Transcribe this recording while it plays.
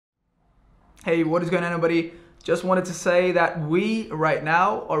Hey, what is going on, everybody? Just wanted to say that we right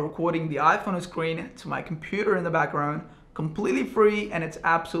now are recording the iPhone screen to my computer in the background, completely free, and it's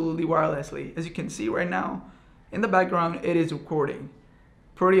absolutely wirelessly. As you can see right now, in the background, it is recording.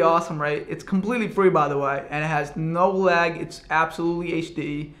 Pretty awesome, right? It's completely free, by the way, and it has no lag. It's absolutely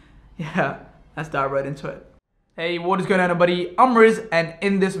HD. Yeah, let's dive right into it. Hey, what is going on, everybody? I'm Riz, and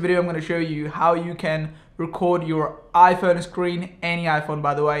in this video, I'm going to show you how you can record your iPhone screen, any iPhone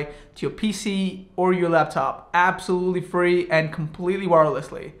by the way, to your PC or your laptop, absolutely free and completely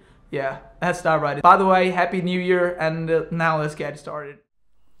wirelessly. Yeah, let's dive right in. By the way, Happy New Year, and now let's get started.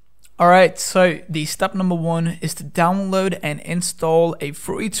 Alright, so the step number one is to download and install a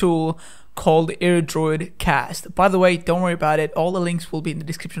free tool called AirdroidCast. By the way, don't worry about it, all the links will be in the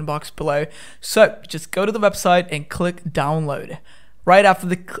description box below. So just go to the website and click download. Right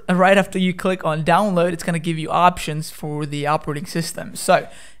after you click on download, it's going to give you options for the operating system. So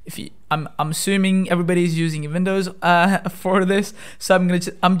if you, I'm assuming everybody's using Windows for this, so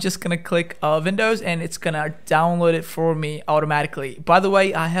I'm just gonna click Windows, and it's gonna download it for me automatically. By the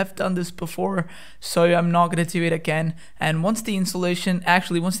way, I have done this before, so I'm not gonna do it again. And once the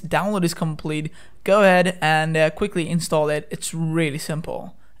download is complete, go ahead and quickly install it. It's really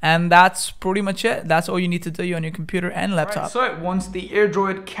simple. And that's pretty much it. That's all you need to do on your computer and laptop. Right, so once the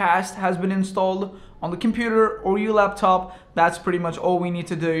AirdroidCast has been installed on the computer or your laptop, that's pretty much all we need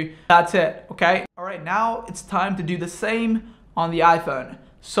to do. That's it, okay? All right, now it's time to do the same on the iPhone.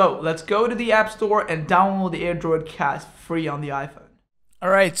 So let's go to the App Store and download the AirdroidCast free on the iPhone.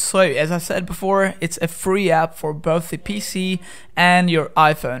 Alright, so as I said before, it's a free app for both the PC and your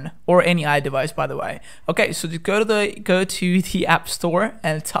iPhone, or any iDevice, by the way. Okay, so go to the App Store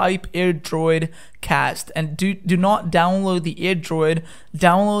and type AirdroidCast, and do not download the AirDroid,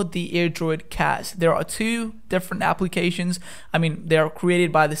 download the AirdroidCast. There are two different applications. I mean, they are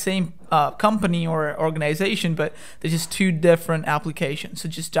created by the same company or organization, but they're just two different applications. So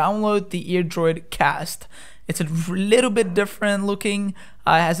just download the AirdroidCast. It's a little bit different looking,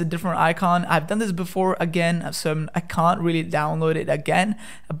 has a different icon. I've done this before again, so I can't really download it again.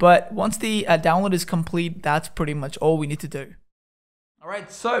 But once the download is complete, that's pretty much all we need to do.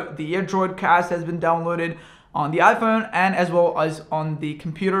 Alright, so the AndroidCast has been downloaded on the iPhone and as well as on the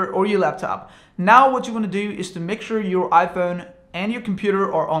computer or your laptop. Now what you want to do is to make sure your iPhone and your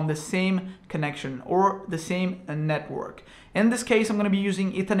computer are on the same connection or the same network. In this case, I'm going to be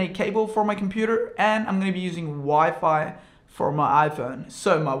using Ethernet cable for my computer, and I'm going to be using Wi-Fi for my iPhone.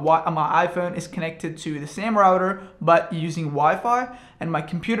 So my iPhone is connected to the same router but using Wi-Fi, and my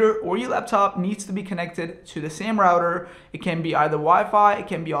computer or your laptop needs to be connected to the same router. It can be either Wi-Fi, it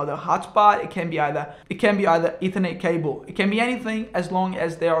can be either hotspot, it can be either Ethernet cable. It can be anything as long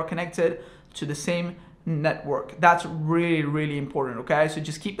as they are connected to the same network. That's really important, okay? So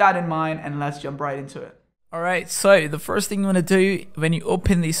just keep that in mind, and let's jump right into it. Alright, so the first thing you want to do when you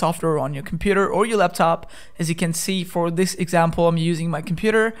open the software on your computer or your laptop, as you can see for this example, I'm using my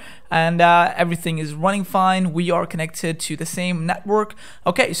computer and everything is running fine. We are connected to the same network.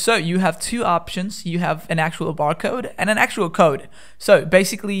 Okay, so you have two options. You have an actual barcode and an actual code. So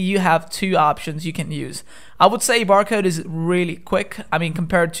basically you have two options you can use. I would say barcode is really quick, I mean,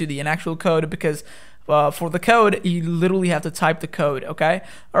 compared to the actual code, because for the code, you literally have to type the code, okay?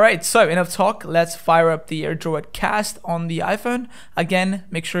 Alright, so enough talk, let's fire up the AirdroidCast on the iPhone. Again,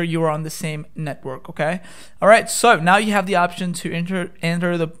 make sure you are on the same network, okay? Alright, so now you have the option to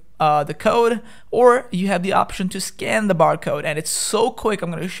enter the code, or you have the option to scan the barcode, and it's so quick.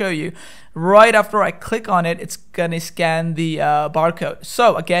 I'm going to show you. Right after I click on it, it's going to scan the barcode.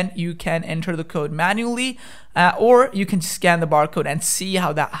 So again, you can enter the code manually, or you can scan the barcode and see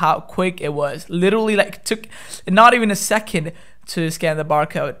how quick it was. Literally, like, it took not even a second to scan the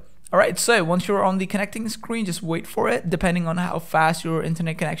barcode. Alright, so once you're on the connecting screen, just wait for it, depending on how fast your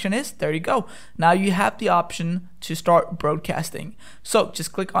internet connection is. There you go. Now you have the option to start broadcasting. So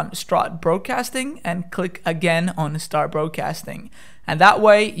just click on Start Broadcasting and click again on Start Broadcasting. And that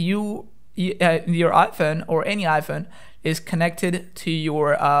way, your iPhone or any iPhone is connected to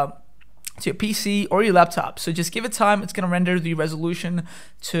your PC or your laptop. So just give it time. It's gonna render the resolution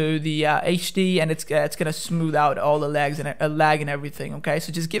to the HD, and it's gonna smooth out all the lag and everything. Okay,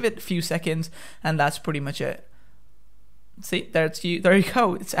 so just give it a few seconds, and that's pretty much it. See, there you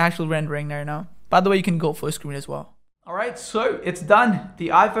go. It's actually rendering there now. By the way, you can go full screen as well. Alright, so it's done. The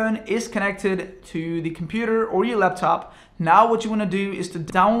iPhone is connected to the computer or your laptop. Now what you want to do is to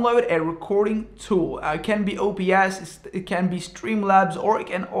download a recording tool. It can be OBS, it can be Streamlabs, or it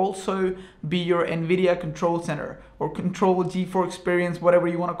can also be your NVIDIA Control Center or Control G4 Experience, whatever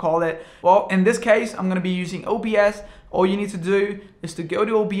you want to call it. Well, in this case, I'm going to be using OBS. All you need to do is to go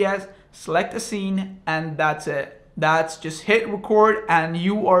to OBS, select a scene, and that's it. That's just hit record and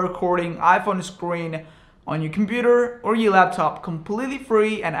you are recording iPhone screen on your computer or your laptop completely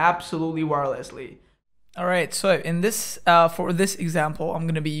free and absolutely wirelessly. Alright, so in this for this example, I'm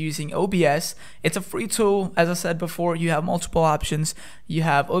going to be using OBS. It's a free tool. As I said before, you have multiple options. You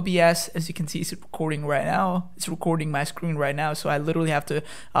have OBS, as you can see, it's recording right now. It's recording my screen right now, so I literally have to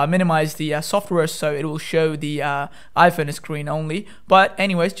minimize the software so it will show the iPhone screen only. But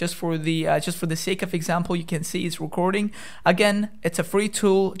anyways, just for the sake of example, you can see it's recording. Again, it's a free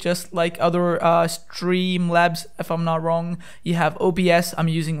tool, just like other Streamlabs, if I'm not wrong. You have OBS I'm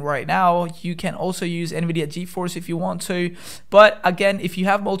using right now. You can also use NVIDIA GeForce if you want to, but again, if you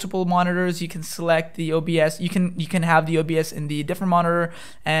have multiple monitors, you can select the OBS. You can have the OBS in the different monitor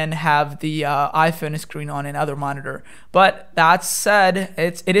and have the iPhone screen on another monitor. But that said,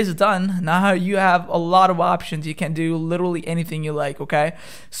 it is done. Now you have a lot of options. You can do literally anything you like. Okay,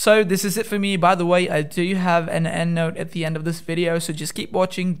 so this is it for me. By the way, I do have an end note at the end of this video, so just keep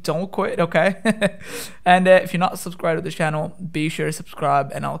watching. Don't quit. Okay, and if you're not subscribed to the channel, be sure to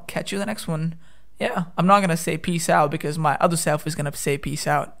subscribe, and I'll catch you in the next one. Yeah, I'm not gonna say peace out because my other self is gonna say peace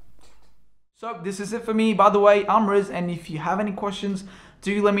out. So this is it for me. By the way, I'm Riz, and if you have any questions,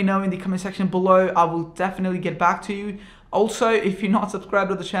 do let me know in the comment section below. I will definitely get back to you. Also, if you're not subscribed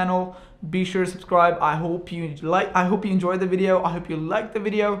to the channel, be sure to subscribe. I hope you enjoyed the video. I hope you liked the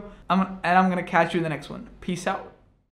video. And I'm gonna catch you in the next one. Peace out.